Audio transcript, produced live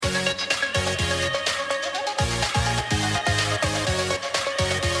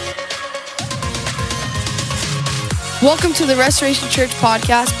Welcome to the Restoration Church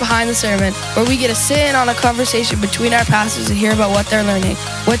podcast, Behind the Sermon, where we get to sit in on a conversation between our pastors and hear about what they're learning,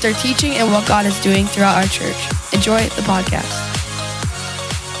 what they're teaching, and what God is doing throughout our church. Enjoy the podcast.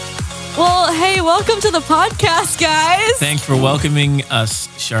 Well, hey, welcome to the podcast, guys. Thanks for welcoming us,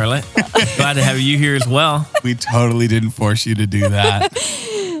 Charlotte. Glad to have you here as well. We totally didn't force you to do that.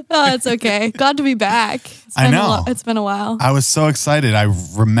 Oh, it's okay. Glad to be back. I know. It's been a while. I was so excited. I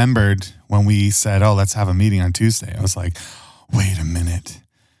remembered when we said, let's have a meeting on Tuesday. I was like, wait a minute.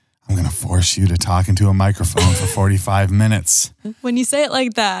 I'm going to force you to talk into a microphone for 45 minutes. When you say it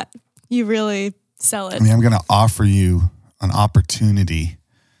like that, you really sell it. I mean, I'm going to offer you an opportunity.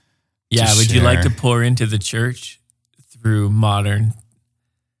 Yeah, would you like to pour into the church through modern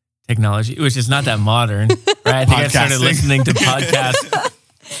technology, which is not that modern, right? I think I started listening to podcasts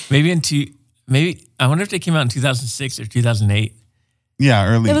maybe I wonder if they came out in 2006 or 2008. Yeah,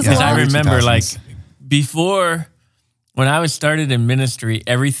 early. Because I remember before, when I was started in ministry,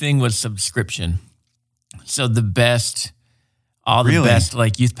 everything was subscription. So the best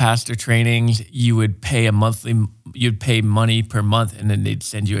youth pastor trainings, you would pay you'd pay money per month, and then they'd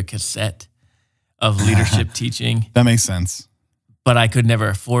send you a cassette of leadership teaching. That makes sense. But I could never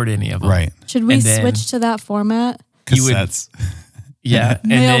afford any of them. Right. Should we switch to that format? Cassettes. Yeah. And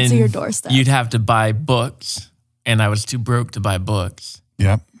mail then to your doorstep. You'd have to buy books, and I was too broke to buy books.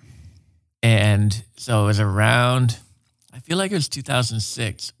 Yep. And so it was around, I feel like it was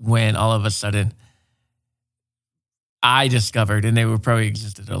 2006 when all of a sudden I discovered, and they were probably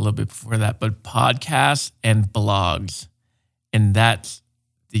existed a little bit before that, but podcasts and blogs. And that's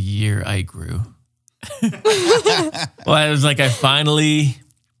the year I grew. Well, it was like I finally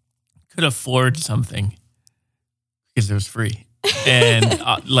could afford something because it was free. And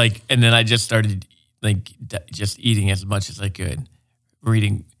and then I just started just eating as much as I could,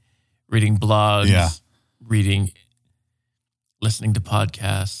 reading blogs, listening to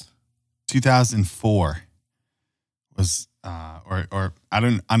podcasts. 2004 was, or I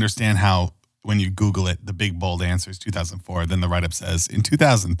don't understand how when you Google it, the big bold answer is 2004. Then the write-up says in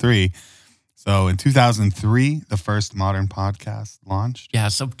 2003. So in 2003, the first modern podcast launched. Yeah,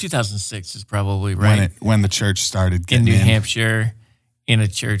 so 2006 is probably right. When the church started getting in New Hampshire, in a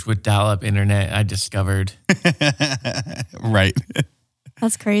church with dial-up internet, I discovered. Right.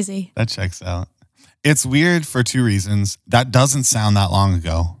 That's crazy. That checks out. It's weird for two reasons. That doesn't sound that long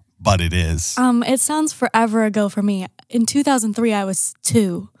ago, but it is. It sounds forever ago for me. In 2003, I was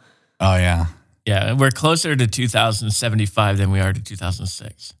 2. Oh, yeah. Yeah, we're closer to 2075 than we are to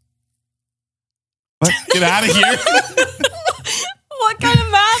 2006. What? Get out of here. What kind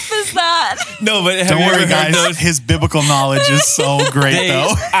of math is that? No, but don't worry, guys. His biblical knowledge is so great,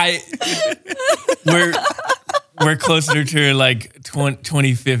 though. We're closer to like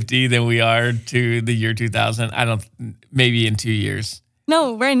 2050 than we are to the year 2000. Maybe in 2 years.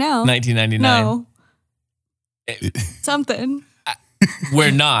 No, right now. 1999. No. Something.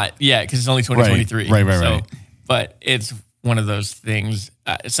 We're not, yeah, because it's only 2023. Right. But it's one of those things.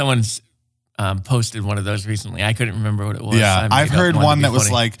 Someone's posted one of those recently. I couldn't remember what it was. Yeah, I've heard one that was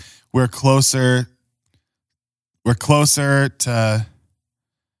like, we're closer to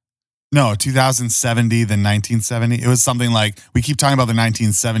 2070 than 1970. It was something like, we keep talking about the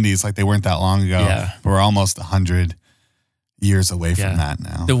 1970s like they weren't that long ago. Yeah. But we're almost 100 years away from that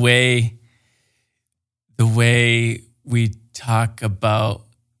now. The way we talk about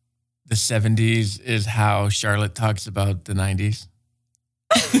the 70s is how Charlotte talks about the 90s.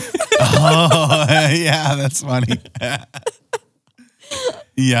 Oh, yeah, that's funny.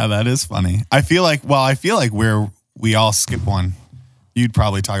 Yeah, that is funny. I feel like we all skip one. You'd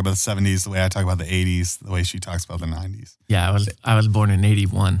probably talk about the 70s the way I talk about the 80s, the way she talks about the 90s. Yeah, I was born in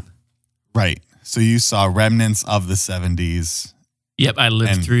 81. Right. So you saw remnants of the 70s. Yep, I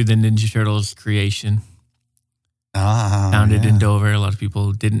lived through the Ninja Turtles creation. Founded in Dover. A lot of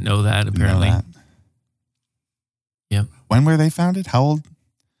people didn't know that, apparently. Yep. When were they founded? How old?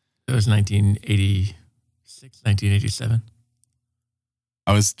 It was 1986, 1987.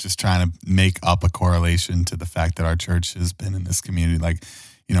 I was just trying to make up a correlation to the fact that our church has been in this community. Like,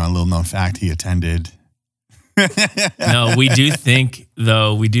 a little known fact, he attended. No, we do think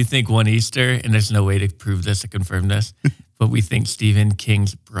one Easter, and there's no way to prove this or confirm this, but we think Stephen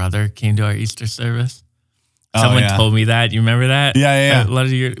King's brother came to our Easter service. Someone told me that. You remember that? Yeah. A lot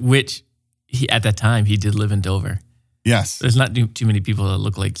of which at that time, he did live in Dover. Yes. There's not too many people that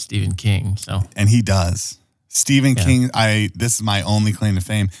look like Stephen King. And he does. Stephen King, this is my only claim to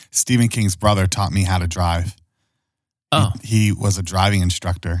fame. Stephen King's brother taught me how to drive. Oh. He was a driving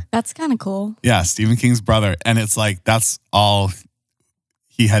instructor. That's kind of cool. Yeah, Stephen King's brother. And it's like, that's all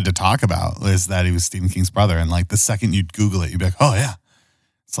he had to talk about was that he was Stephen King's brother. And like the second you'd Google it, you'd be like, oh yeah,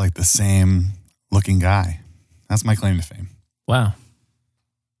 it's like the same looking guy. That's my claim to fame. Wow.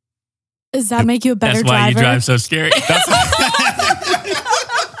 Does that make you a better That's why driver? you drive so scary.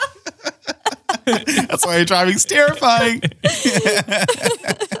 That's why your driving's terrifying.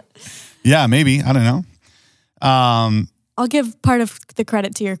 Yeah, maybe. I don't know. I'll give part of the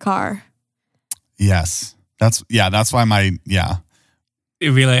credit to your car. Yes. That's why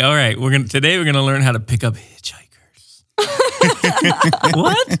It'd be like, all right, today we're gonna learn how to pick up hitchhikers.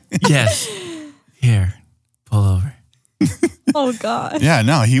 What? Yes. Here, pull over. Oh God. Yeah,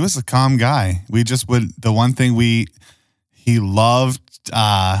 no, he was a calm guy. We just the one thing he loved,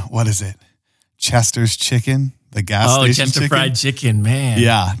 what is it? Chester's chicken, the gas station Chester chicken. fried chicken, man.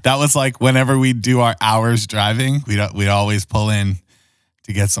 Yeah, that was like whenever we do our hours driving, we'd always pull in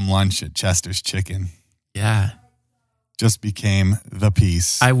to get some lunch at Chester's Chicken. Yeah. Just became the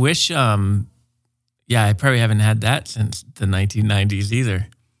piece. I wish, I probably haven't had that since the 1990s either.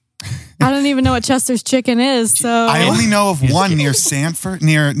 I don't even know what Chester's Chicken is. So I only know of one near Sanford,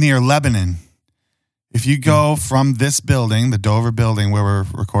 near Lebanon. If you go from this building, the Dover building where we're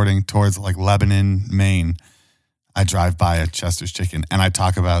recording, towards like Lebanon, Maine, I drive by a Chester's Chicken and I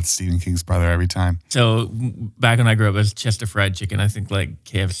talk about Stephen King's brother every time. So back when I grew up, it was Chester Fried Chicken. I think like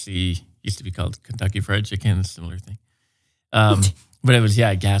KFC used to be called Kentucky Fried Chicken, a similar thing. But it was,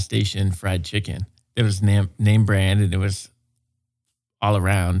 gas station fried chicken. It was name brand and it was all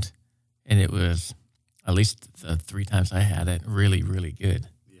around. And it was, at least the 3 times I had it, really, really good.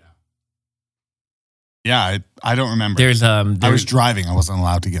 Yeah, I don't remember. I was driving. I wasn't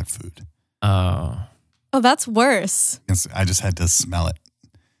allowed to get food. Oh, that's worse. I just had to smell it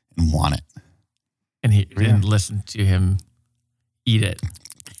and want it. And listen to him eat it.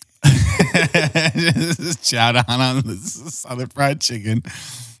 Just chat on this other fried chicken.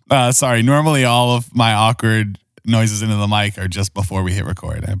 Sorry, normally all of my awkward noises into the mic are just before we hit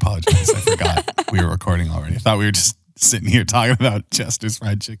record. I apologize. I forgot we were recording already. I thought we were just sitting here talking about Chester's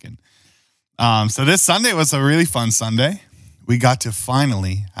fried chicken. So this Sunday was a really fun Sunday. We got to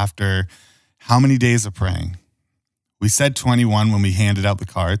finally, after how many days of praying? We said 21 when we handed out the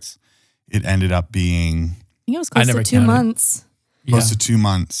cards. It ended up being... I think it was close to 2 months. Close to 2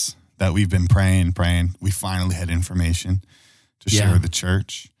 months that we've been praying. We finally had information to share with the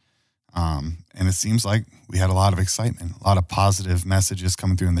church. And it seems like we had a lot of excitement, a lot of positive messages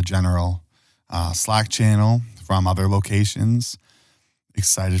coming through in the general Slack channel from other locations.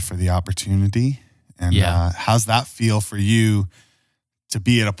 Excited for the opportunity. And how's that feel for you to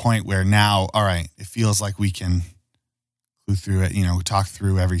be at a point where now, all right, it feels like we can clue through it, talk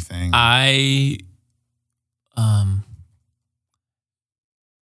through everything? I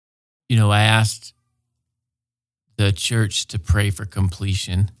asked the church to pray for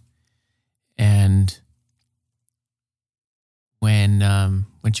completion. And when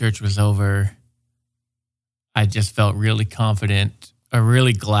church was over, I just felt really confident. I'm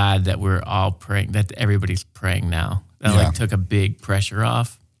really glad that we're all praying, that everybody's praying now. That took a big pressure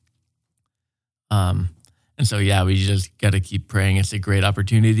off. And so, we just got to keep praying. It's a great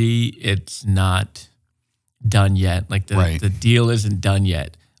opportunity. It's not done yet. Like the deal isn't done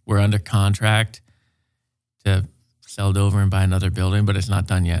yet. We're under contract to sell it over and buy another building, but it's not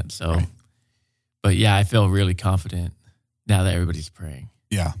done yet. So, but I feel really confident now that everybody's praying.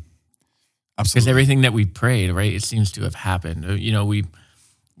 Yeah. Absolutely. Because everything that we prayed, it seems to have happened. We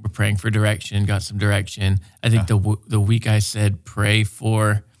were praying for direction, got some direction. I think the week I said pray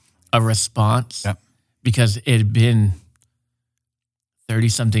for a response, because it had been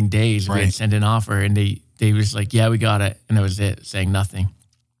 30-something days. We had sent an offer, and they was like, we got it. And that was it, saying nothing.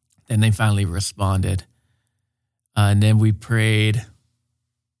 Then they finally responded. And then we prayed.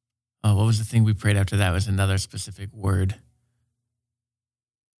 What was the thing we prayed after that? It was another specific word.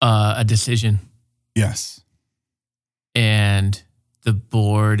 A decision. Yes. And the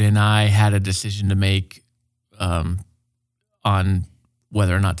board and I had a decision to make on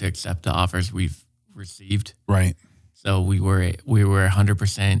whether or not to accept the offers we've received. Right. So we were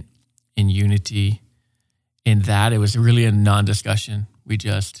 100% in unity in that. It was really a non-discussion. We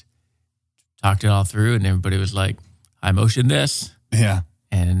just talked it all through, and everybody was like, I motion this. Yeah.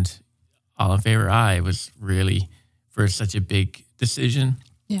 And all in favor, aye. It was really, for such a big decision.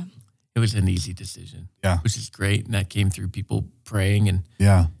 Yeah. It was an easy decision. Yeah. Which is great. And that came through people praying and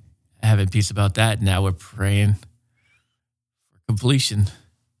having peace about that. Now we're praying for completion.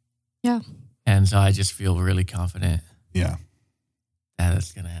 Yeah. And so I just feel really confident. Yeah. That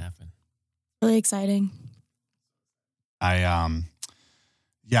it's going to happen. Really exciting.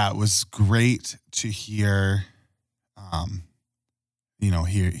 It was great to hear,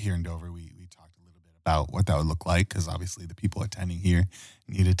 here in Dover, we talked a little bit about what that would look like, because obviously the people attending here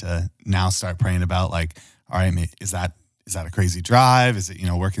needed to now start praying about, like, all right, is that a crazy drive? Is it,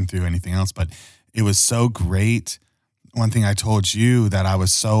 working through anything else? But it was so great. One thing I told you that I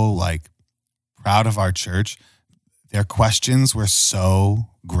was so like proud of our church, their questions were so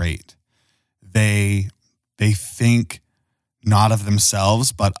great. They think not of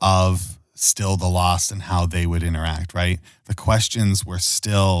themselves, but of still the lost and how they would interact, right? The questions were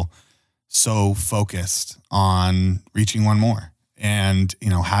still so focused on reaching one more. And,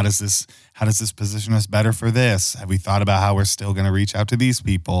 how does this position us better for this? Have we thought about how we're still going to reach out to these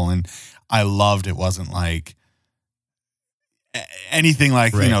people? And I loved it wasn't like anything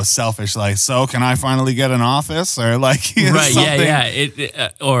like, right. Selfish, like, so can I finally get an office, or like, right. something. Yeah.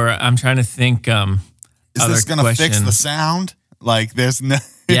 Or I'm trying to think, is this going to fix the sound? Like, there's no,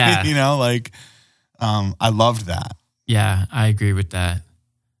 yeah. I loved that. Yeah, I agree with that.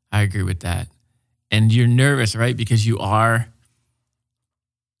 And you're nervous, right? Because you are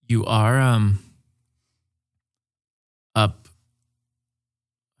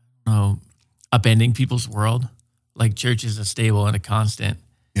upending people's world. Like, church is a stable and a constant.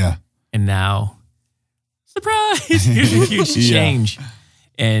 Yeah. And now, surprise, here's a huge change.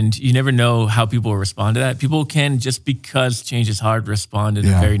 And you never know how people will respond to that. People can, just because change is hard, respond in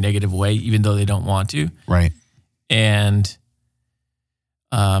a very negative way, even though they don't want to. Right. And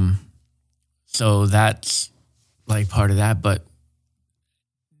so that's like part of that. But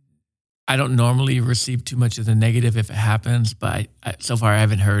I don't normally receive too much of the negative if it happens. But so far, I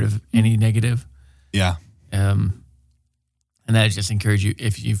haven't heard of any negative. Yeah. And I just encourage you,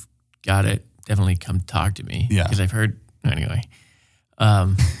 if you've got it, definitely come talk to me. Yeah. Because I've heard, anyway.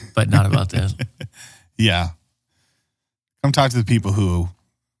 But not about this. Yeah. Come talk to the people who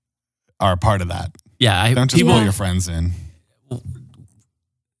are a part of that. Yeah. Don't just pull your friends in.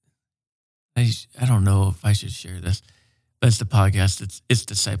 I don't know if I should share this, but it's the podcast. It's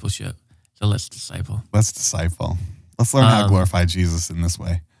discipleship. So let's disciple. Let's disciple. Let's learn how to glorify Jesus in this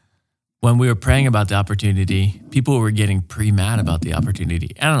way. When we were praying about the opportunity, people were getting pretty mad about the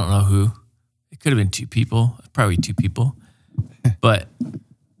opportunity. I don't know who. It could have been probably two people. But,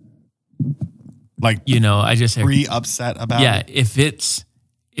 like, I just said, pretty upset about it. Yeah, if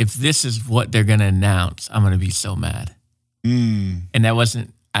this is what they're going to announce, I'm going to be so mad. Mm. And that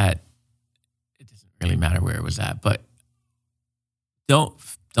wasn't it doesn't really matter where it was at, but don't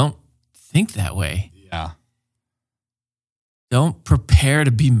think that way. Yeah. Don't prepare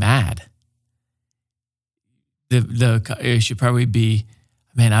to be mad. It should probably be,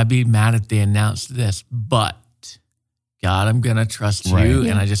 man, I'd be mad if they announced this, but God, I'm going to trust you.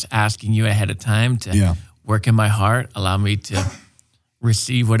 And I'm just asking you ahead of time to work in my heart. Allow me to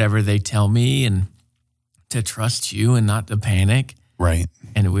receive whatever they tell me and to trust you and not to panic. Right.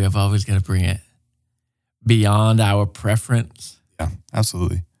 And we have always got to bring it beyond our preference. Yeah,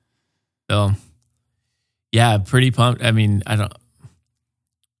 absolutely. So, yeah, pretty pumped. I mean,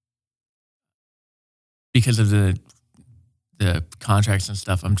 because of the contracts and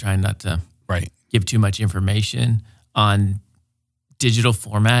stuff, I'm trying not to give too much information on digital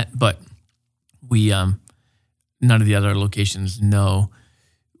format, but we none of the other locations know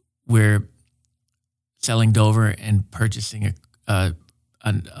we're selling Dover and purchasing a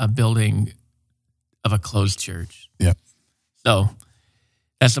building of a closed church. Yep. So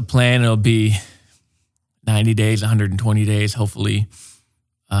that's the plan. It'll be 90 days, 120 days, hopefully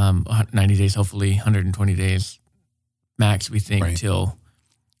 90 days, hopefully 120 days max, we think, till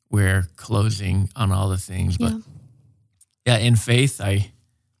we're closing on all the things. But yeah, in faith, I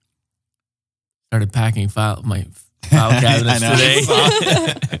started packing my file cabinets today.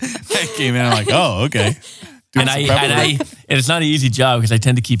 I came in, I'm like, oh, okay. And it's not an easy job because I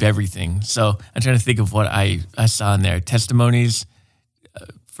tend to keep everything. So I'm trying to think of what I saw in there. Testimonies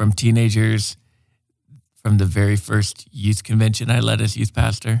from teenagers from the very first youth convention I led as youth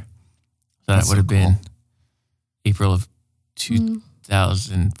pastor. So that would have been April of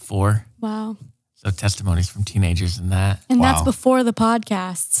 2004. Wow. So testimonies from teenagers and that. And that's before the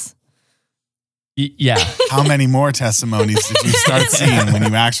podcasts. Yeah. How many more testimonies did you start seeing when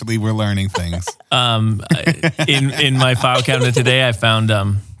you actually were learning things? In my file cabinet today, I found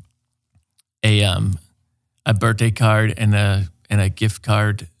a birthday card and a gift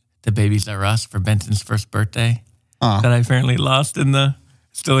card to Babies R Us for Benton's first birthday that I apparently lost in the.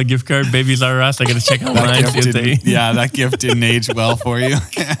 Still a gift card, Babies R Us. I got to check out mine. That gift didn't age well for you.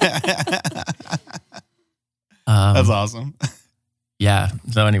 That's awesome. Yeah.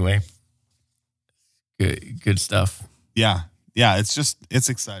 So anyway, good stuff. Yeah. It's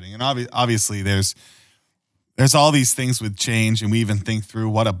exciting. And obviously there's there's all these things with change, and we even think through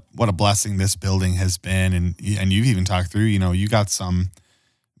what a blessing this building has been, and you've even talked through, you got some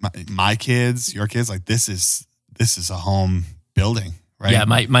my kids, your kids, like this is a home building, right? Yeah,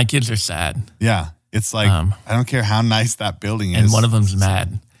 my kids are sad. Yeah, it's like I don't care how nice that building is, and one of them's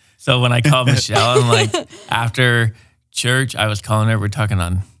mad. So when I called Michelle, I'm like, after church, I was calling her. We're talking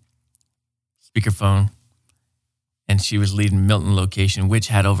on speakerphone, and she was leading Milton location, which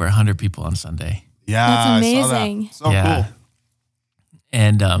had over 100 people on Sunday. Yeah, that's amazing. I saw that. So cool.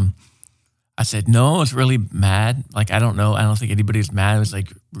 And I said, no, it's really mad. Like, I don't know. I don't think anybody's mad. It was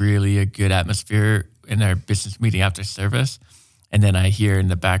like really a good atmosphere in our business meeting after service. And then I hear in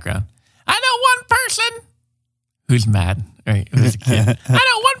the background, I know one person who's mad. Right? It was a kid. I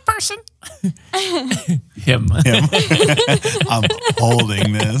know one person. Him. I'm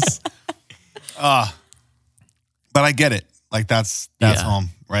holding this. But I get it. Like that's home,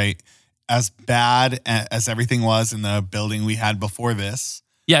 right? As bad as everything was in the building we had before this.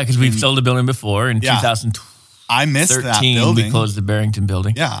 Yeah, because we've sold a building before in 2013. I missed that building. We closed the Barrington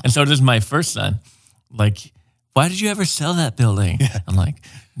building. Yeah. And so does my first son. Like, why did you ever sell that building? Yeah. I'm like,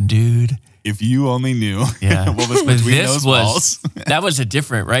 dude. If you only knew what was between those walls. That was a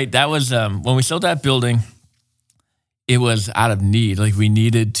different, right? That was, when we sold that building, it was out of need. Like we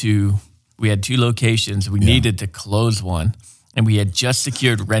had 2 locations. We needed to close one. And we had just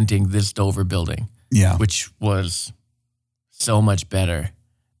secured renting this Dover building. Yeah. Which was so much better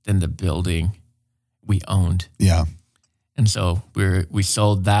than the building we owned. Yeah. And so we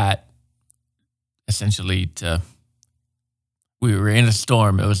sold that essentially we were in a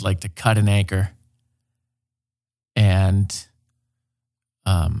storm. It was like to cut an anchor. And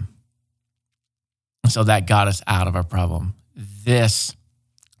so that got us out of our problem.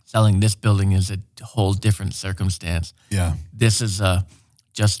 Selling this building is a whole different circumstance. Yeah. This is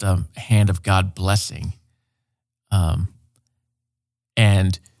just a hand of God blessing.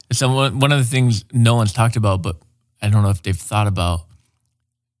 And so one of the things no one's talked about, but I don't know if they've thought about,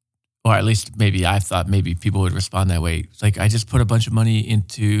 or at least maybe I thought maybe people would respond that way. It's like, I just put a bunch of money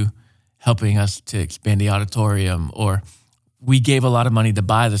into helping us to expand the auditorium, or we gave a lot of money to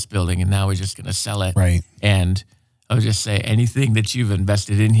buy this building and now we're just going to sell it. Right. And I would just say anything that you've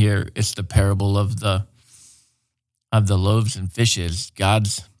invested in here, it's the parable of the loaves and fishes.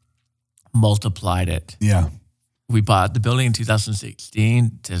 God's multiplied it. Yeah. We bought the building in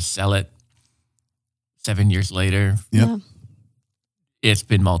 2016 to sell it 7 years later. Yep. Yeah. It's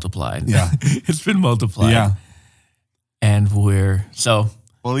been multiplied. Yeah. It's been multiplied. Yeah. And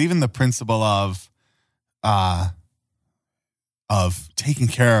well, even the principle of taking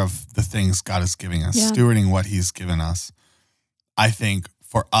care of the things God is giving us, stewarding what he's given us. I think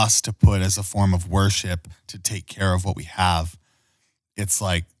for us to put as a form of worship to take care of what we have, it's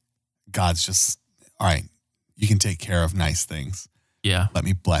like God's just, all right, you can take care of nice things. Yeah. Let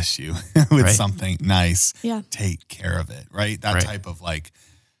me bless you with something nice. Yeah. Take care of it, right? That type of like,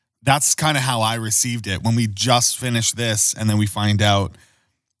 that's kind of how I received it. When we just finished this and then we find out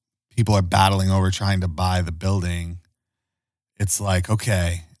people are battling over trying to buy the building, it's like,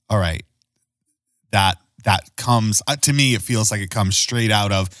 okay, all right. That comes, to me, it feels like it comes straight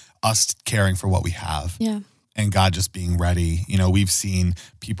out of us caring for what we have. Yeah. And God just being ready. You know, we've seen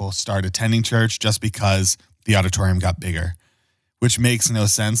people start attending church just because the auditorium got bigger, which makes no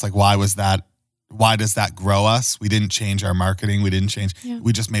sense. Like, why does that grow us? We didn't change our marketing. We didn't change. Yeah.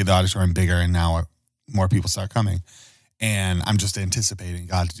 We just made the auditorium bigger and now more people start coming. And I'm just anticipating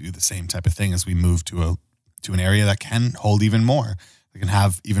God to do the same type of thing as we move to an area that can hold even more. We can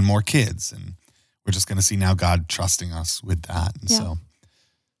have even more kids. And we're just going to see now God trusting us with that. And so,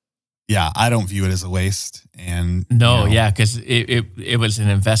 I don't view it as a waste. And no, because it was an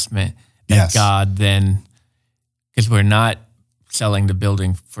investment that God then, because we're not selling the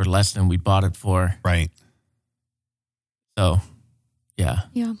building for less than we bought it for. Right. So,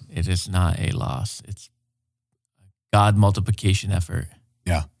 it is not a loss. It's a God multiplication effort.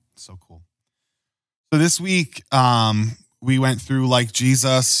 Yeah. So cool. So this week, we went through Like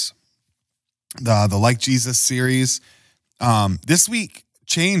Jesus, the Like Jesus series. This week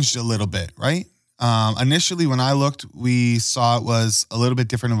changed a little bit, right? Initially, when I looked, we saw it was a little bit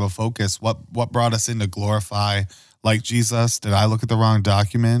different of a focus. What brought us in to glorify Like Jesus? Did I look at the wrong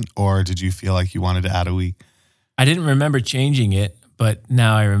document, or did you feel like you wanted to add a week? I didn't remember changing it, but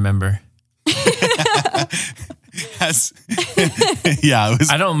now I remember. It was.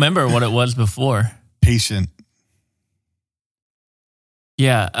 I don't remember what it was before. Patient.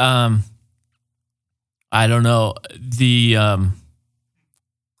 Yeah. I don't know.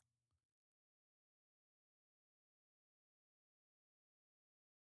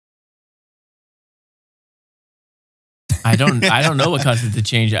 I don't know what caused it to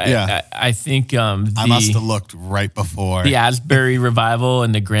change. I think I must have looked right before the Asbury revival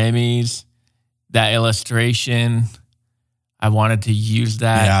and the Grammys, that illustration. I wanted to use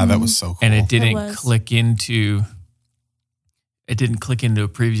that. Yeah, that was so cool. And it didn't click into a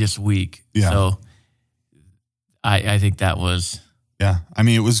previous week. Yeah. So I think that was I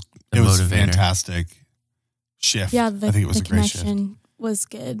mean, it was motivator. Fantastic shift. Yeah, I think it was a great shift. The connection was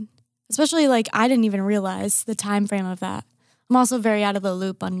good. Especially like I didn't even realize the time frame of that. I'm also very out of the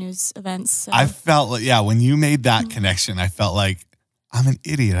loop on news events. So. I felt like, when you made that connection, I felt like I'm an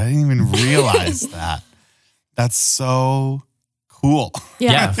idiot. I didn't even realize that. That's so cool.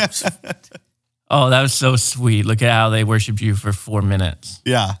 Yeah. Oh, that was so sweet. Look at how they worshiped you for 4 minutes.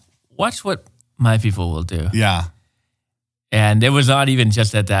 Yeah. Watch what my people will do. Yeah. And it was not even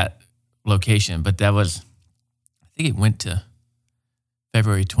just at that location, but that was, I think it went to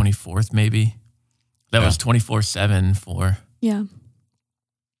February 24th, maybe. That was 24/7 for, 20 Yeah,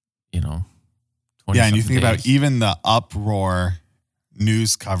 and you think days. about even the uproar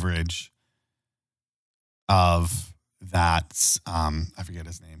news coverage of that, I forget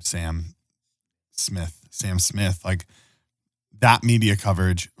his name, Sam Smith, like that media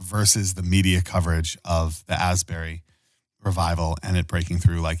coverage versus the media coverage of the Asbury revival and it breaking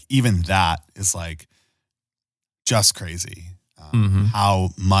through, like even that is like just crazy. How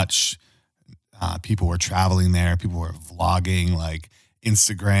much people were traveling there, people were vlogging, like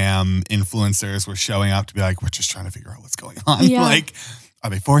Instagram influencers were showing up to be like, we're just trying to figure out what's going on. Yeah. Like, are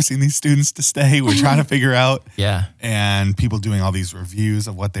they forcing these students to stay? We're trying to figure out. Yeah. And people doing all these reviews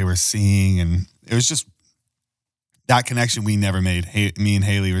of what they were seeing. And it was just that connection we never made. Me and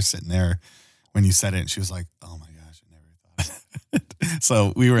Haley were sitting there when you said it and she was like, oh my gosh, I never thought of it.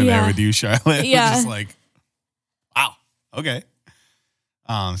 So we were there with you, Charlotte. Yeah. We're just like, wow, okay.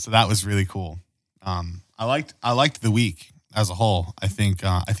 So that was really cool. I liked the week as a whole. I think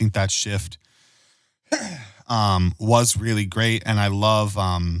that shift was really great, and I love.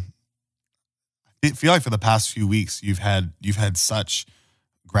 I feel like for the past few weeks you've had such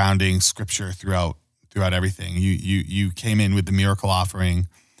grounding scripture throughout everything. You came in with the miracle offering,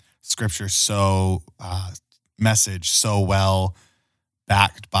 scripture message so well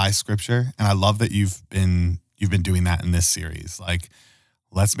backed by scripture, and I love that you've been doing that in this series. Like,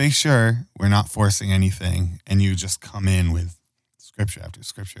 let's make sure we're not forcing anything, and you just come in with scripture after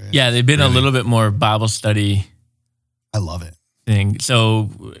scripture. Yeah, they've been really, a little bit more Bible study. I love it. Thing. So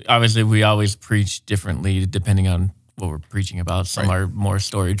obviously we always preach differently depending on what we're preaching about. Some are more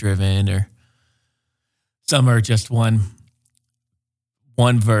story driven, or some are just one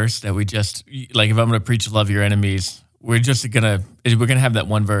verse that we just, like if I'm going to preach love your enemies, we're gonna have that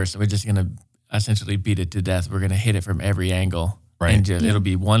one verse and we're just going to essentially beat it to death. We're going to hit it from every angle. Right. And it'll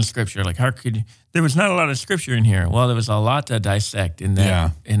be one scripture. Like, there was not a lot of scripture in here. Well, there was a lot to dissect in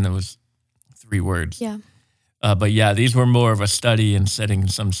that, in those 3 words. Yeah. But yeah, these were more of a study and setting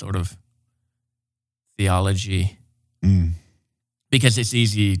some sort of theology. Because it's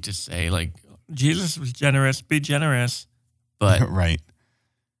easy to say, like, Jesus was generous, be generous. But, right.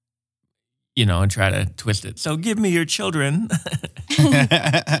 And try to twist it. So give me your children.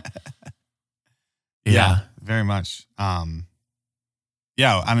 Yeah, very much.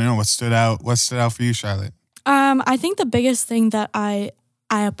 Yeah, I don't know what stood out. What stood out for you, Charlotte? I think the biggest thing that I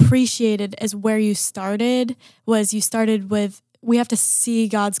appreciated is where you started. Was you started with, we have to see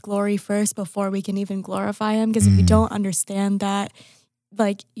God's glory first before we can even glorify Him. Because if you don't understand that,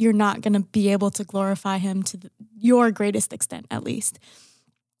 like, you're not going to be able to glorify Him to your greatest extent, at least.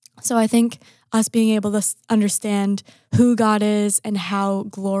 So I think us being able to understand who God is and how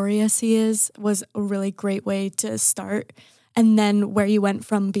glorious He is was a really great way to start. And then where you went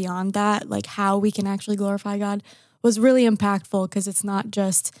from beyond that, like how we can actually glorify God, was really impactful, because it's not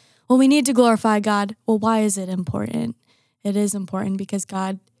just, well, we need to glorify God. Well, why is it important? It is important because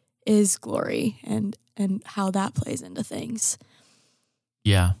God is glory, and how that plays into things.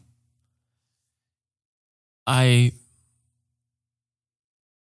 Yeah.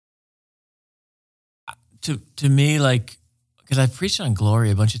 To me, like, because I've preached on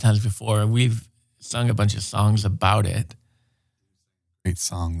glory a bunch of times before, and we've sung a bunch of songs about it. Great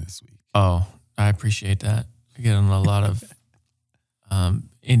song this week. Oh, I appreciate that. I get on a lot of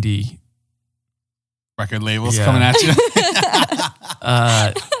indie record labels coming at you.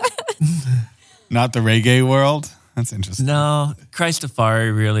 Not the reggae world. That's interesting. No,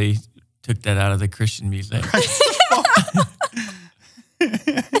 Christafari really took that out of the Christian music.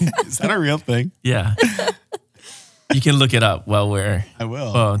 Is that a real thing? Yeah. You can look it up I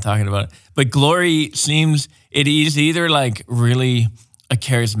will. I'm talking about it. But glory seems, it is either like really a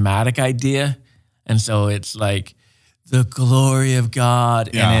charismatic idea. And so it's like the glory of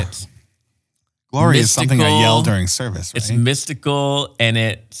God. Yeah. And it's Glory mystical. is something I yell during service, right? It's mystical, and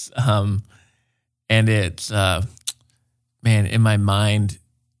it's man, in my mind,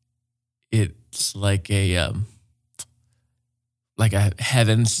 it's like a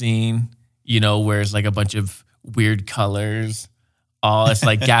heaven scene, where it's like a bunch of weird colors. It's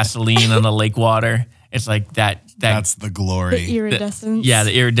like gasoline on the lake water. It's like that. That's the glory. The iridescence.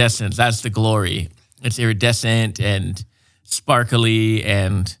 The iridescence. That's the glory. It's iridescent and sparkly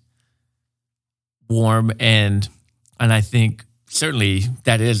and warm, and I think certainly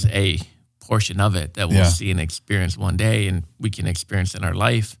that is a portion of it that we'll see and experience one day, and we can experience in our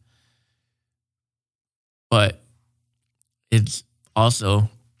life. But it's also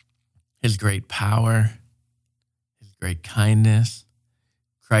his great power, his great kindness.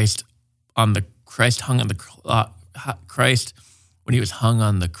 Christ when he was hung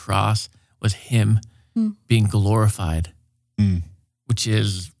on the cross, was him being glorified, which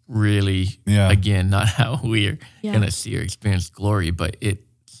is really, again, not how we're going to see or experience glory, but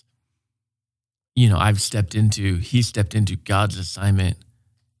it's, he stepped into God's assignment,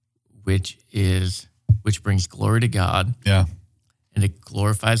 which brings glory to God. Yeah. And it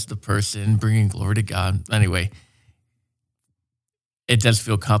glorifies the person, bringing glory to God. Anyway, it does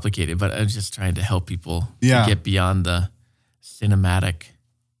feel complicated, but I'm just trying to help people to get beyond the cinematic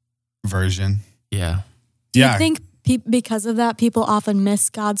version. Yeah. Do you think because of that, people often miss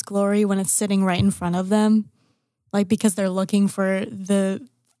God's glory when it's sitting right in front of them? Like, because they're looking for the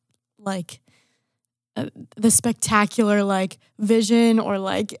spectacular, vision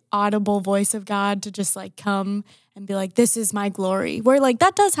or, audible voice of God to just, come and be like, this is my glory. Where,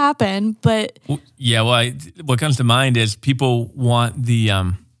 that does happen, but... Yeah, well, what comes to mind is people want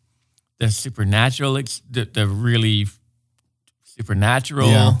the supernatural, the really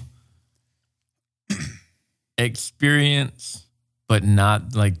supernatural experience, but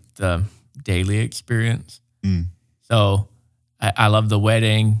not, the daily experience. So I love the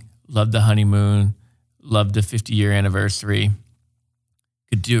wedding, love the honeymoon, love the 50-year anniversary.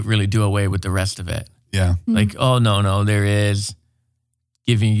 Could really do away with the rest of it. Yeah. Oh, no, there is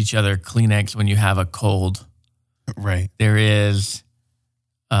giving each other Kleenex when you have a cold. Right. There is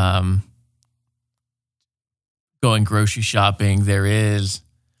going grocery shopping. There is,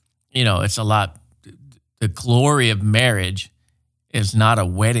 it's a lot. The glory of marriage is not a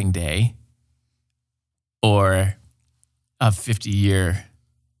wedding day or a 50-year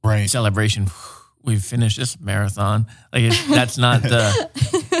celebration. We've finished this marathon. That's not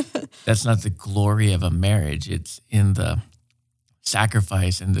the glory of a marriage. It's in the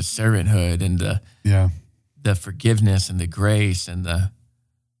sacrifice and the servanthood and the forgiveness and the grace and the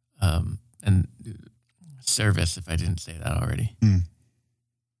and service. If I didn't say that already, and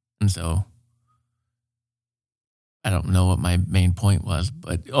so I don't know what my main point was,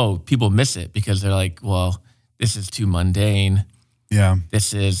 but people miss it because they're like, well, this is too mundane. Yeah,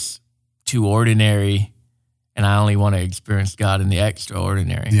 this is too ordinary, and I only want to experience God in the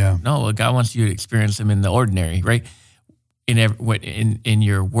extraordinary. Yeah. No, God wants you to experience Him in the ordinary, right? In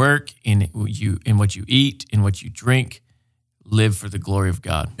your work, in what you eat, in what you drink, live for the glory of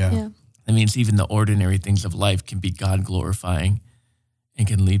God. Yeah. That means even the ordinary things of life can be God glorifying and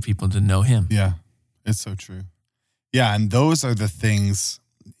can lead people to know Him. Yeah, it's so true. Yeah, and those are the things,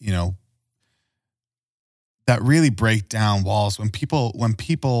 that really break down walls when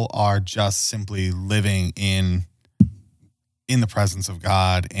people are just simply living in the presence of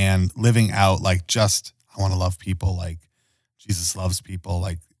God and living out I want to love people like Jesus loves people,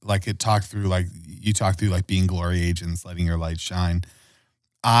 you talk through being glory agents, letting your light shine.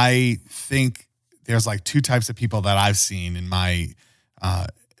 I think there's two types of people that I've seen in my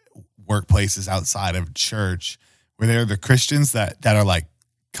workplaces outside of church, where they're the Christians that are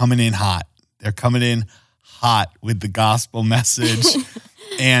coming in hot. They're coming in hot with the gospel message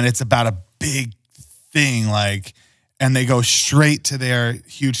and it's about a big thing, and they go straight to their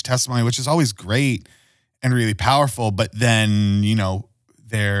huge testimony, which is always great and really powerful, but then,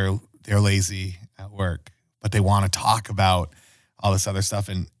 they're lazy at work, but they want to talk about all this other stuff.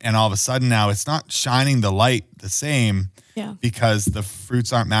 And all of a sudden now it's not shining the light the same because the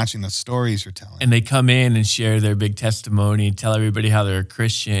fruits aren't matching the stories you're telling. And they come in and share their big testimony, tell everybody how they're a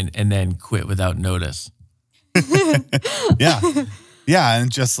Christian, and then quit without notice. Yeah.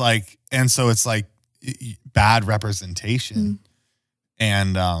 And and so it's bad representation.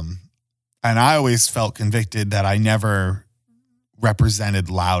 And I always felt convicted that I never represented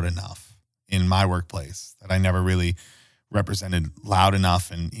loud enough in my workplace, that I never really represented loud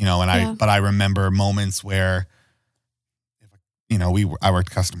enough. And, but I remember moments where, I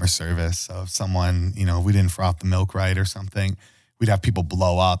worked customer service. So if someone, we didn't froth the milk right or something, we'd have people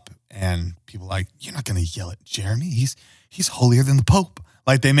blow up and people like, you're not going to yell at Jeremy. He's holier than the Pope.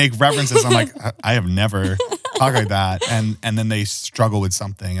 Like they make references. I'm like, I have never talked like that. And then they struggle with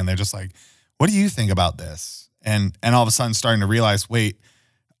something and they're just like, what do you think about this? And all of a sudden starting to realize, wait,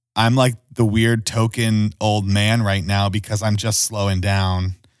 I'm like the weird token old man right now because I'm just slowing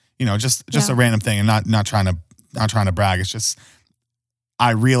down, just a random thing and not trying to brag. It's just,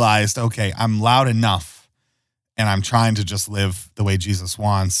 I realized, okay, I'm loud enough and I'm trying to just live the way Jesus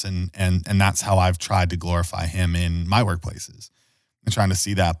wants. And that's how I've tried to glorify him in my workplaces. I'm trying to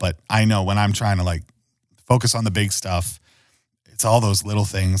see that. But I know when I'm trying to like focus on the big stuff, it's all those little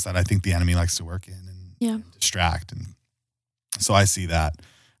things that I think the enemy likes to work in and distract. And so I see that.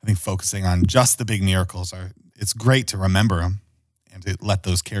 I think focusing on just the big miracles it's great to remember them and to let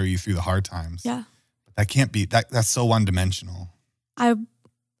those carry you through the hard times. Yeah. But that can't be, that's so one-dimensional. I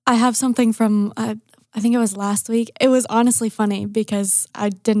have something from, I think it was last week. It was honestly funny because I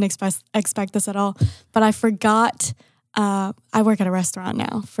didn't expect this at all, but I forgot. I work at a restaurant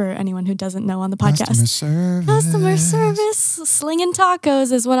now for anyone who doesn't know on the podcast. Customer service. Slinging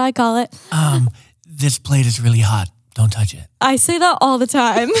tacos is what I call it. This plate is really hot. Don't touch it. I say that all the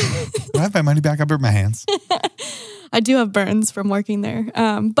time. I have my money back. I burnt my hands. I do have burns from working there.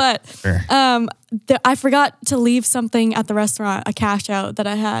 Fair. I forgot to leave something at the restaurant, a cash out that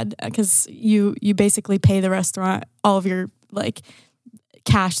I had, because you basically pay the restaurant all of your like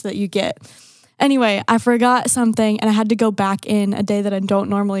cash that you get. Anyway, I forgot something and I had to go back in a day that I don't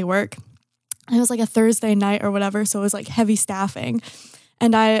normally work. It was like a Thursday night or whatever, so it was like heavy staffing.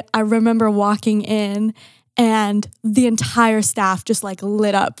 And I remember walking in and the entire staff just like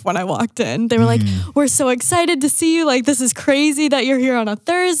lit up when I walked in. They were like, we're so excited to see you. Like, this is crazy that you're here on a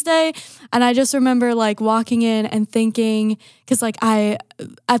Thursday. And I just remember like walking in and thinking, because like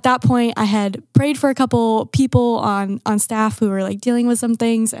at that point I had prayed for a couple people on staff who were like dealing with some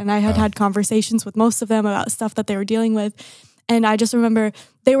things. And I had conversations with most of them about stuff that they were dealing with. And I just remember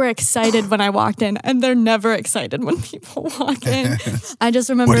they were excited when I walked in, and they're never excited when people walk in. I just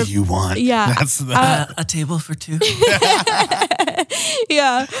remember. What do you want? Yeah. That's a table for two.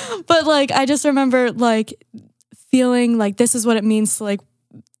 Yeah. But like, I just remember like feeling like this is what it means to like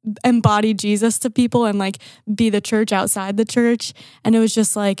embody Jesus to people and like be the church outside the church. And it was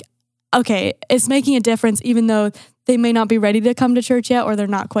just like, okay, it's making a difference, even though they may not be ready to come to church yet, or they're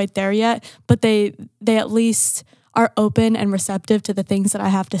not quite there yet, but they at least are open and receptive to the things that I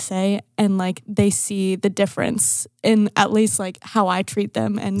have to say, and like they see the difference in at least like how I treat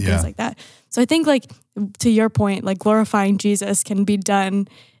them and things like that. So I think like to your point, like glorifying Jesus can be done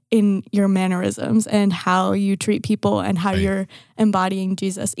in your mannerisms and how you treat people and how you're embodying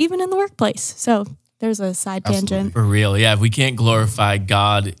Jesus, even in the workplace. So there's a side tangent. For real, yeah. If we can't glorify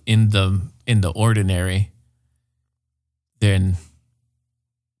God in the ordinary, then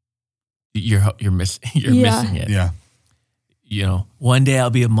you're missing it. Yeah. One day I'll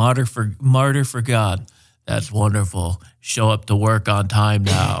be a martyr for God. That's wonderful. Show up to work on time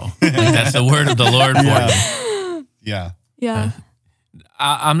now. Like, that's the word of the Lord for you. Yeah.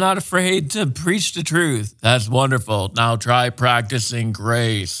 I'm not afraid to preach the truth. That's wonderful. Now try practicing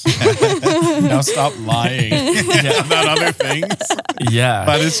grace. Now stop lying about other things. Yeah.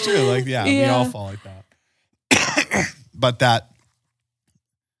 But it's true. Like, we all fall like that. But that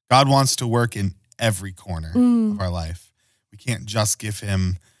God wants to work in every corner of our life. We can't just give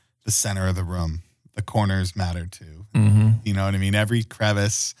him the center of the room. The corners matter too. Mm-hmm. You know what I mean? Every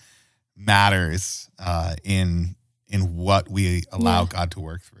crevice matters in what we allow God to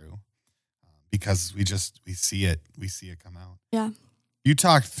work through, because we see it come out. Yeah. You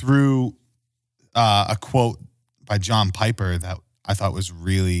talked through a quote by John Piper that I thought was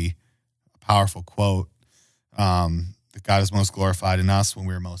really a powerful quote. That God is most glorified in us when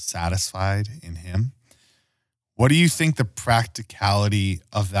we're most satisfied in him. What do you think the practicality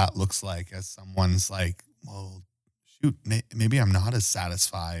of that looks like as someone's like, well, shoot, maybe I'm not as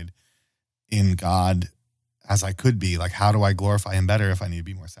satisfied in God as I could be? Like, how do I glorify him better if I need to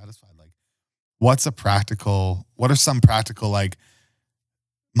be more satisfied? Like, what are some practical like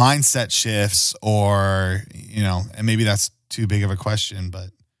mindset shifts, or, and maybe that's too big of a question, but.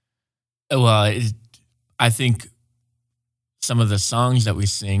 Well, I think some of the songs that we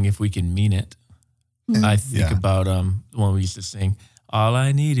sing, if we can mean it, I think about the one we used to sing, all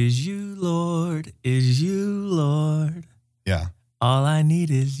I need is you, Lord, is you, Lord. Yeah. All I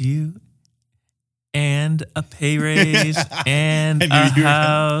need is you and a pay raise and a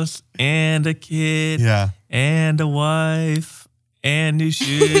house and a kid and a wife and new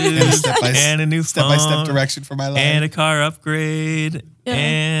shoes and a new phone, step-by-step direction for my life and a car upgrade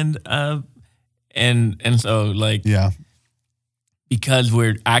and so like because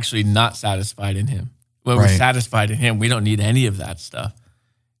we're actually not satisfied in him. When we're satisfied in him, we don't need any of that stuff.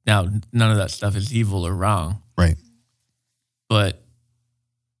 Now, none of that stuff is evil or wrong. Right. But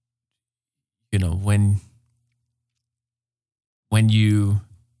you know, when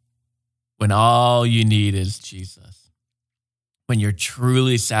all you need is Jesus, when you're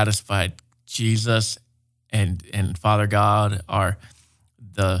truly satisfied, Jesus and Father God are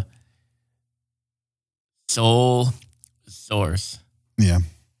the sole source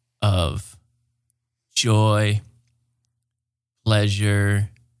of joy, pleasure,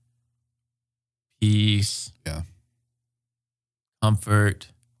 peace, comfort,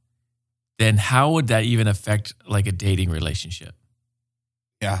 then how would that even affect like a dating relationship?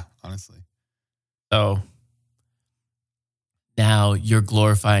 Yeah, honestly. So now you're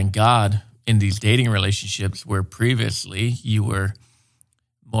glorifying God in these dating relationships where previously you were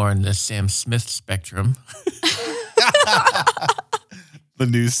more in the Sam Smith spectrum. The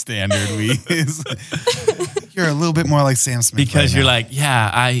new standard we use. You're a little bit more like Sam Smith. Because you're like,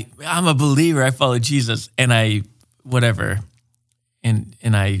 I'm a believer. I follow Jesus and I whatever. And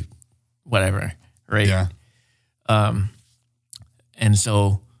I whatever. Right. Yeah. And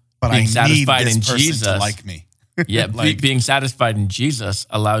so but being I satisfied need this in person Jesus to like me. Yeah, being satisfied in Jesus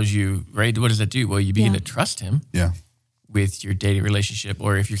allows you, right? What does that do? Well, you begin to trust him. Yeah. With your dating relationship,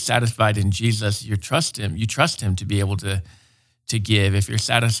 or if you're satisfied in Jesus, you trust him to be able to give. If you're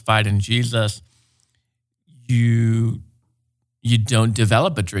satisfied in Jesus, you don't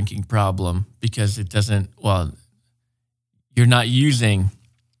develop a drinking problem because it doesn't, you're not using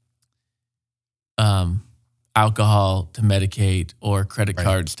alcohol to medicate or credit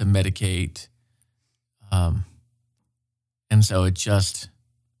cards to medicate. And so it just,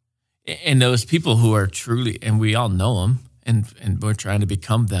 and those people who are truly, and we all know them, and we're trying to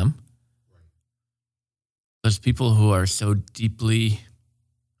become them. Those people who are so deeply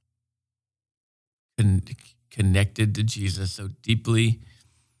connected to Jesus, so deeply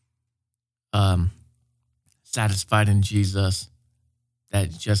satisfied in Jesus, that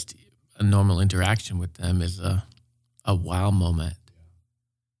just a normal interaction with them is a wow moment.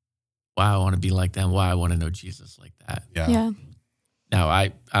 Wow, I want to be like them. Wow, I want to know Jesus like that. Yeah. Now,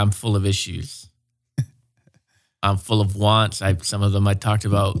 I'm full of issues. I'm full of wants. Some of them I talked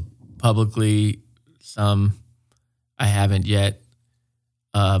about publicly. Some I haven't yet.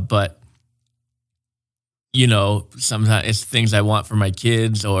 But, you know, sometimes it's things I want for my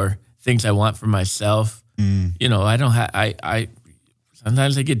kids or things I want for myself. You know, I don't have,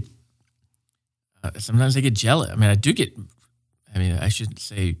 sometimes I get jealous. I shouldn't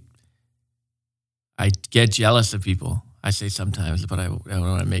say, I get jealous of people. I say sometimes, but I don't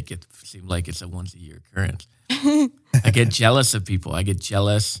want to make it seem like it's a once a year occurrence. I get jealous of people. I get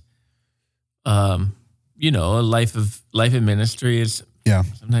jealous. You know, a life in ministry is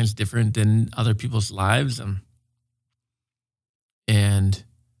sometimes different than other people's lives. And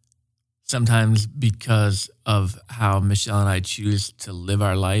sometimes because of how Michelle and I choose to live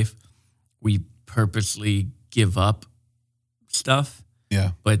our life, we purposely give up stuff.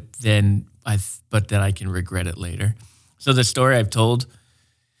 Yeah. But then I can regret it later. So the story I've told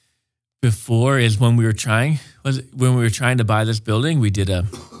before is when we were trying to buy this building, we did a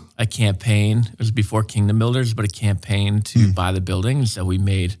campaign. It was before Kingdom Builders, but a campaign to buy the building. And so we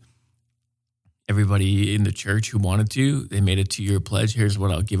made everybody in the church who wanted to, they made a 2-year pledge. Here's what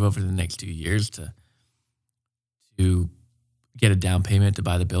I'll give over the next 2 years to get a down payment to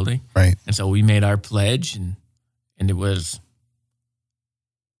buy the building. Right. And so we made our pledge and it was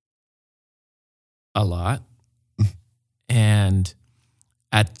a lot. And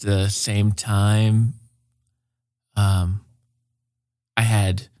at the same time, I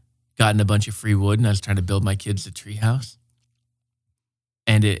had gotten a bunch of free wood and I was trying to build my kids a tree house.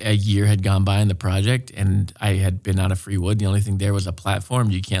 And a year had gone by in the project and I had been out of free wood. The only thing there was a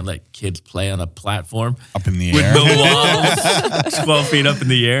platform. You can't let kids play on a platform. Up in the with air. With no walls, 12 feet up in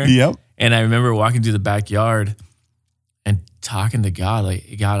the air. Yep. And I remember walking through the backyard and talking to God,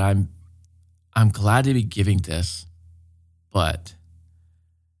 like, God, I'm glad to be giving this, but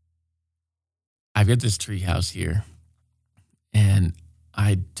I've got this tree house here and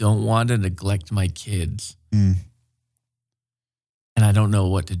I don't want to neglect my kids. And I don't know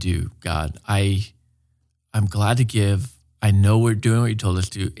what to do, God. I'm glad to give. I know we're doing what you told us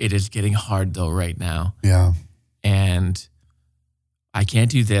to. It is getting hard though right now. Yeah. And I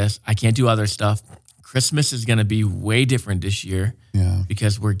can't do this. I can't do other stuff. Christmas is going to be way different this year. Yeah.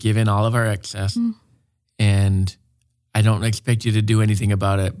 Because we're giving all of our excess. And I don't expect you to do anything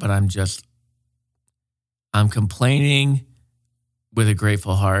about it, but I'm complaining with a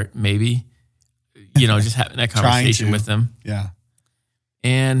grateful heart, maybe, just having that conversation with them. Yeah.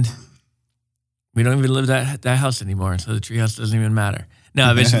 And we don't even live that house anymore, so the treehouse doesn't even matter.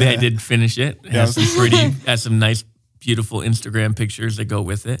 Now, eventually I did finish it. It has some nice, beautiful Instagram pictures that go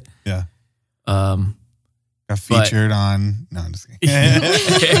with it. Yeah. Got featured on, no, I'm just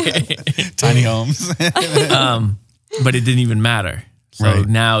kidding. Tiny homes. But it didn't even matter. So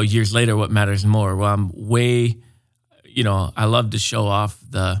now, years later, what matters more? Well, I'm way, I love to show off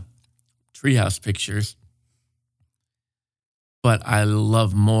the treehouse pictures, but I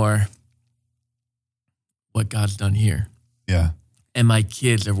love more what God's done here. Yeah. And my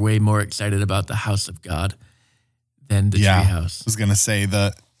kids are way more excited about the house of God than the treehouse. I was going to say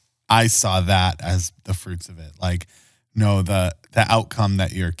I saw that as the fruits of it. Like, no, the outcome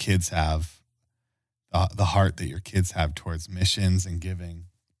that your kids have, the heart that your kids have towards missions and giving,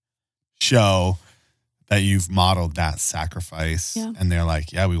 show that you've modeled that sacrifice. Yeah. And they're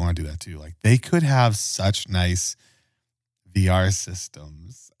like, yeah, we want to do that too. Like, they could have such nice VR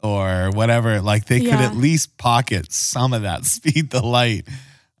systems or whatever. Like, they could at least pocket some of that speed the light.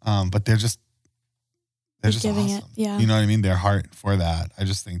 But they're just giving awesome. It. Yeah. You know what I mean? Their heart for that. I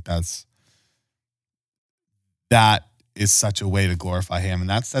just think that is such a way to glorify him. And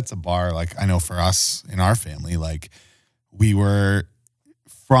that sets a bar. Like, I know for us in our family, like, we were,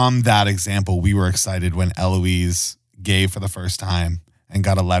 from that example, we were excited when Eloise gave for the first time and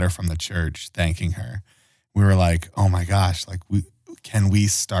got a letter from the church thanking her. We were like, oh my gosh, like, can we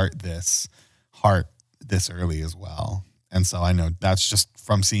start this heart this early as well? And so I know that's just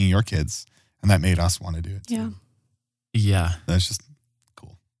from seeing your kids, and that made us want to do it too. Yeah. Yeah. That's just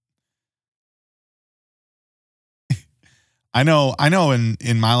cool. I know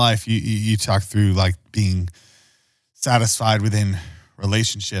in my life, you talk through like being satisfied within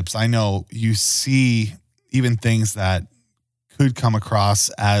relationships. I know you see even things that could come across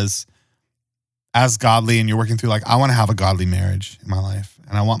as godly, and you're working through, like, I want to have a godly marriage in my life,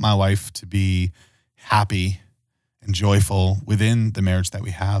 and I want my wife to be happy and joyful within the marriage that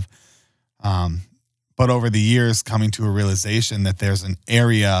we have. But over the years, coming to a realization that there's an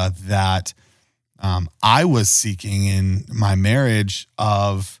area that I was seeking in my marriage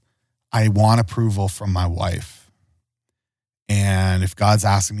of, I want approval from my wife. And if God's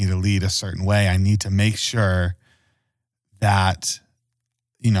asking me to lead a certain way, I need to make sure that,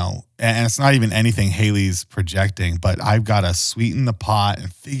 and it's not even anything Haley's projecting, but I've got to sweeten the pot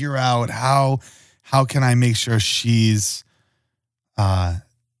and figure out how can I make sure she's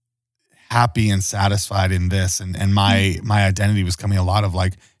happy and satisfied in this. And my identity was coming a lot of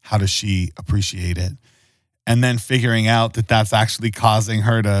like, how does she appreciate it? And then figuring out that that's actually causing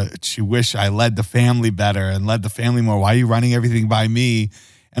her to wish I led the family better and led the family more. Why are you running everything by me?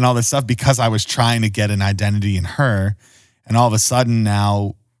 And all this stuff, because I was trying to get an identity in her. And all of a sudden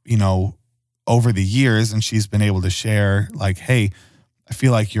now, over the years, and she's been able to share like, hey, I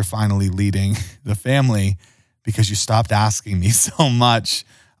feel like you're finally leading the family because you stopped asking me so much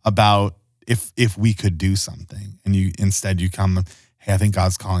about if we could do something. And you come, hey, I think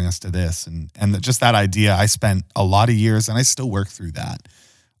God's calling us to this. And just that idea, I spent a lot of years, and I still work through that,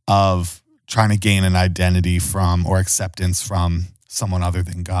 of trying to gain an identity from or acceptance from someone other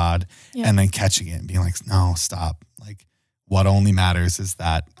than God, and then catching it and being like, no, stop. Like, what only matters is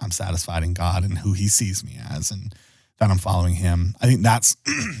that I'm satisfied in God and who he sees me as, and that I'm following him. I think that's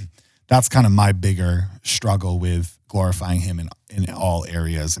kind of my bigger struggle with glorifying him in all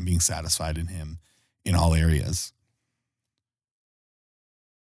areas and being satisfied in him in all areas.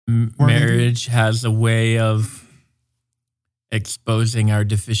 Marriage has a way of exposing our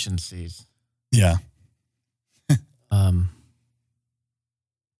deficiencies. Yeah.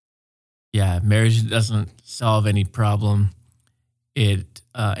 Marriage doesn't solve any problem. It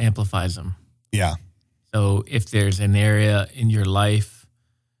amplifies them. Yeah. So if there's an area in your life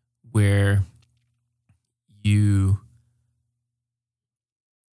where you're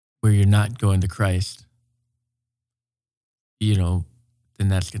not going to Christ, then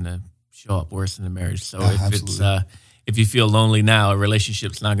that's going to show up worse in the marriage. So if you feel lonely now, a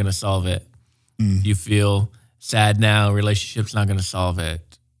relationship's not going to solve it. If you feel sad now, a relationship's not going to solve it.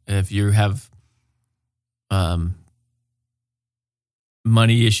 If you have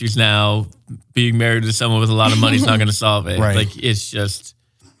money issues now, being married to someone with a lot of money is not going to solve it. Right. Like, it's just,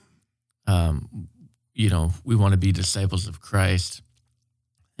 we want to be disciples of Christ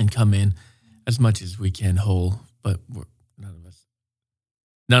and come in as much as we can whole, but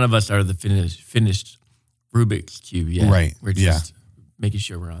none of us are the finished Rubik's Cube yet. Right. We're just making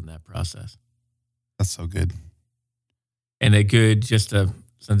sure we're on that process. That's so good. And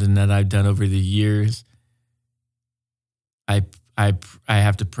something that I've done over the years, I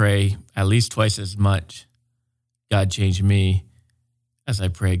have to pray at least twice as much, God change me, as I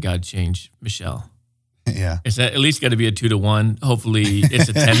pray God change Michelle. Yeah. It's at least got to be a 2-to-1. Hopefully it's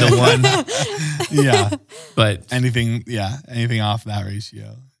a 10-to-1. Yeah. But anything off that ratio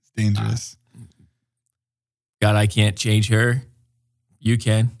is dangerous. God, I can't change her. You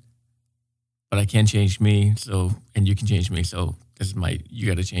can. But I can change me. So, and you can change me. So you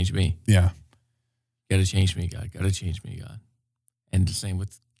got to change me. Yeah. Got to change me, God. Got to change me, God. And the same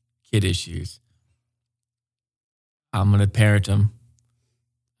with kid issues. I'm going to parent them.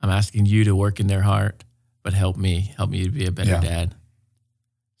 I'm asking you to work in their heart, but help me to be a better dad.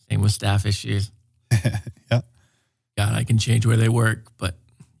 Same with staff issues. Yeah. God, I can change where they work, but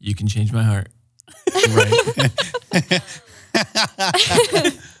you can change my heart. Right.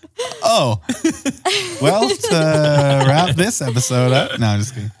 Oh, well, to wrap this episode up. No, I'm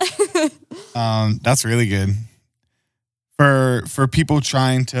just kidding. That's really good. For people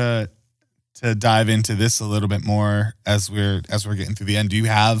trying to dive into this a little bit more as we're getting through the end, do you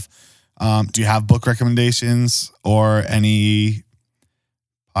have book recommendations or any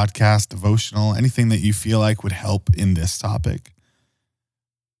podcast, devotional, anything that you feel like would help in this topic?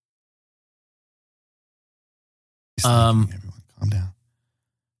 Everyone, calm down.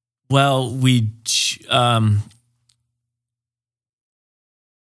 Well,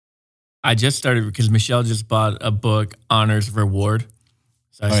 I just started because Michelle just bought a book, Honor's Reward.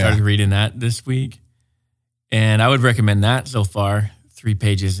 So I started reading that this week. And I would recommend that so far, 3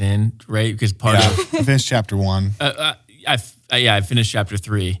 pages in, right? Because I finished chapter 1. I finished chapter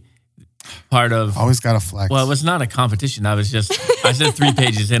 3. Part of... Always got to flex. Well, it was not a competition. I said 3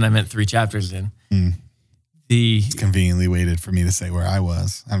 pages in, I meant 3 chapters in. It's conveniently waited for me to say where I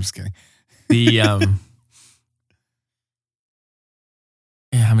was. I'm just kidding.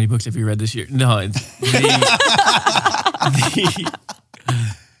 How many books have you read this year? No,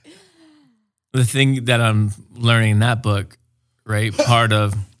 the thing that I'm learning in that book, right? Part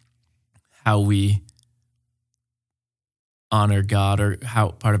of how we honor God, or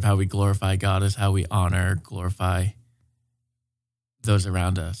part of how we glorify God, is how we glorify those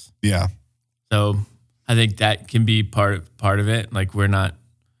around us. Yeah. So I think that can be part of it. Like we're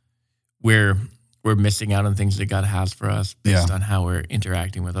missing out on things that God has for us based on how we're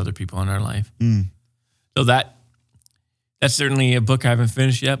interacting with other people in our life. So that's certainly a book I haven't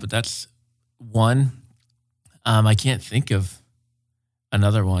finished yet, but that's one. I can't think of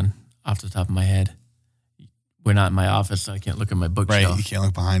another one off the top of my head. We're not in my office, so I can't look at my bookshelf. Right, you can't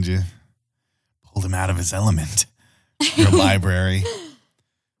look behind you. Pulled him out of his element. Your library.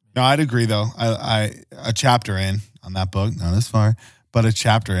 No, I'd agree though. I a chapter in on that book, not this far, but a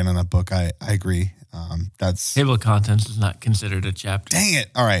chapter in on that book, I agree. That's table of contents is not considered a chapter. Dang it!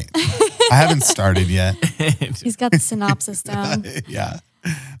 All right, I haven't started yet. He's got the synopsis down. Yeah.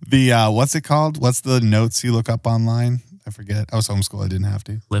 The what's it called? What's the notes you look up online? I forget. I was homeschooled. I didn't have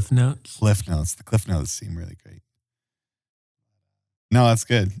to. Cliff Notes. Cliff Notes. The Cliff Notes seem really great. No, that's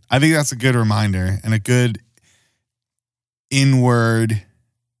good. I think that's a good reminder and a good inward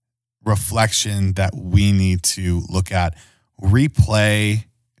reflection that we need to look at. Replay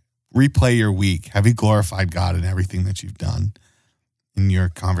your week. Have you glorified God in everything that you've done? In your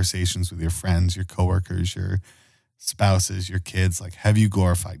conversations with your friends, your coworkers, your spouses, your kids, like, have you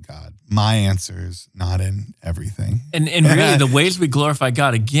glorified God? My answer is not in everything. And really the ways we glorify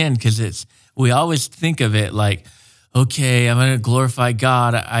God, again, because we always think of it like, okay, I'm going to glorify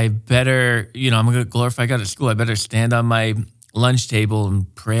God. I better, I'm going to glorify God at school. I better stand on my lunch table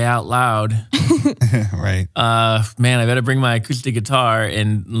and pray out loud. Right. Man, I better bring my acoustic guitar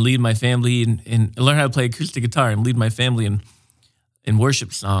and lead my family and learn how to play acoustic guitar and lead my family in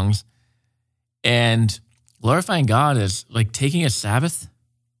worship songs. And glorifying God is like taking a Sabbath,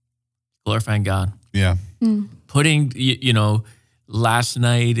 glorifying God. Yeah. Putting, last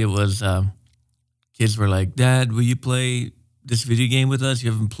night it was, kids were like, Dad, will you play this video game with us?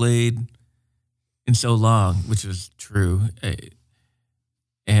 You haven't played in so long, which was true.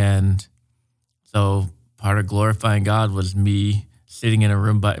 And so part of glorifying God was me sitting in a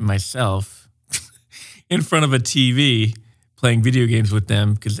room by myself in front of a TV playing video games with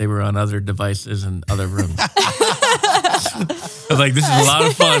them because they were on other devices and other rooms. I was like, this is a lot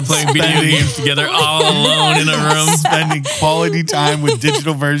of fun playing video games together all alone in a room. Spending quality time with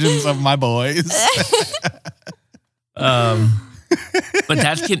digital versions of my boys. But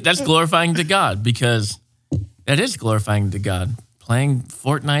that's glorifying to God, because that is glorifying to God. Playing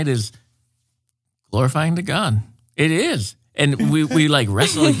Fortnite is glorifying to God. It is. And we like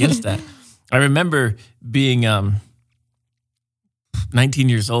wrestle against that. I remember being 19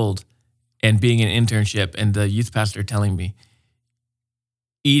 years old and being in internship, and the youth pastor telling me,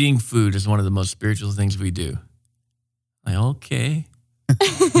 eating food is one of the most spiritual things we do. Like, okay.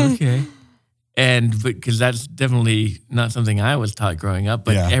 Okay. And because that's definitely not something I was taught growing up.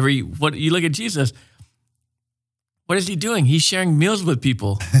 But what you look at Jesus, what is he doing? He's sharing meals with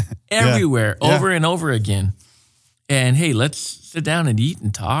people everywhere, over and over again. And hey, let's sit down and eat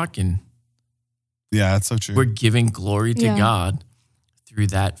and talk. And that's so true. We're giving glory to God through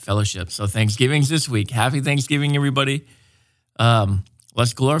that fellowship. So Thanksgiving's this week. Happy Thanksgiving, everybody.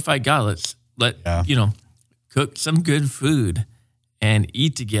 Let's glorify God. Let cook some good food and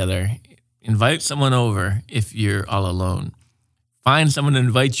eat together. Invite someone over if you're all alone. Find someone to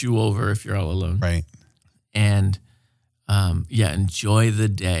invite you over if you're all alone. Right. And enjoy the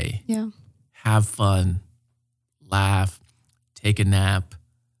day. Yeah. Have fun. Laugh. Take a nap.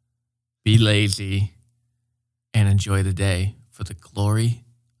 Be lazy. And enjoy the day for the glory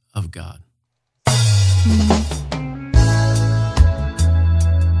of God.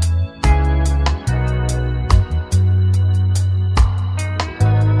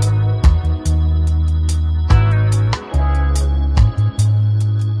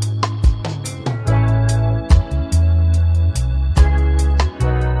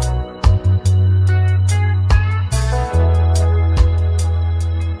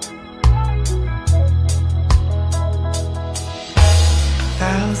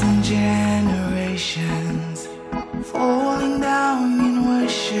 Generations falling down in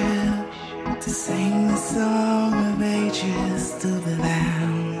worship to sing the song of ages to the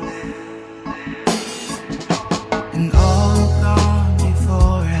Lamb, and all gone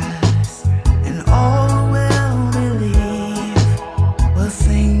before us, and all will believe, will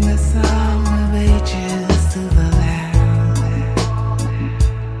sing the song of ages to the Lamb.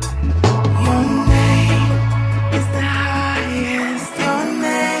 Your name is the highest. Your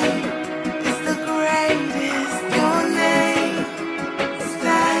name is the greatest. Your name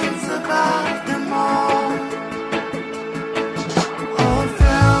stands above them all. All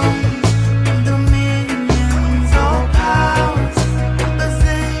thrones and dominions, all powers and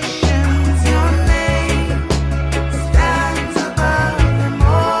positions. Your name stands above them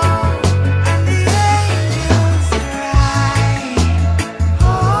all. And the angels cry,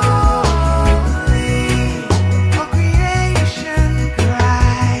 holy. All creation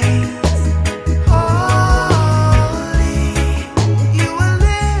cries, holy. You are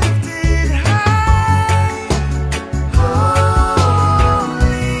lifted high, holy,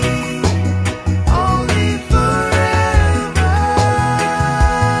 holy forever.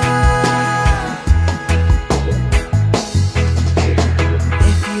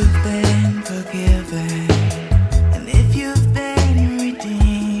 If you've been forgiven, and if you've been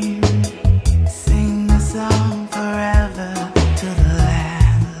redeemed, sing the song forever to the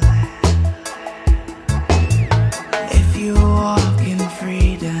Lamb. If you walk in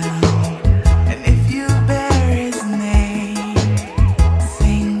freedom, and if you bear His name,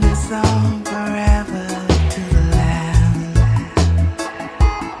 sing the song forever to the Lamb.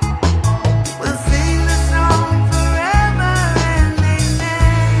 We'll sing the song forever and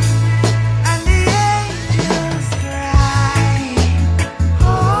amen. And the angels cry,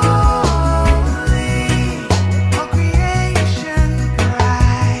 holy. All creation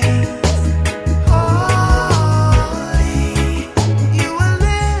cries, holy. You are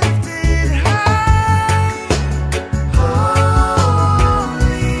lifted high, holy,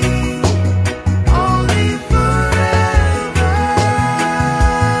 holy forever.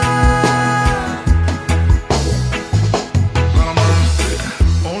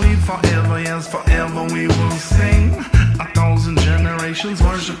 Only forever, yes, forever we will sing. 1,000 generations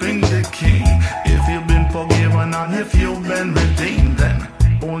worshiping the King. If you've been forgiven and if you've been redeemed, then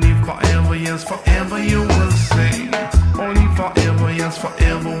only forever, yes, forever you will sing. Only forever, yes,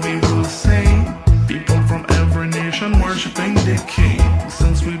 forever we will sing. People from every nation worshiping the King.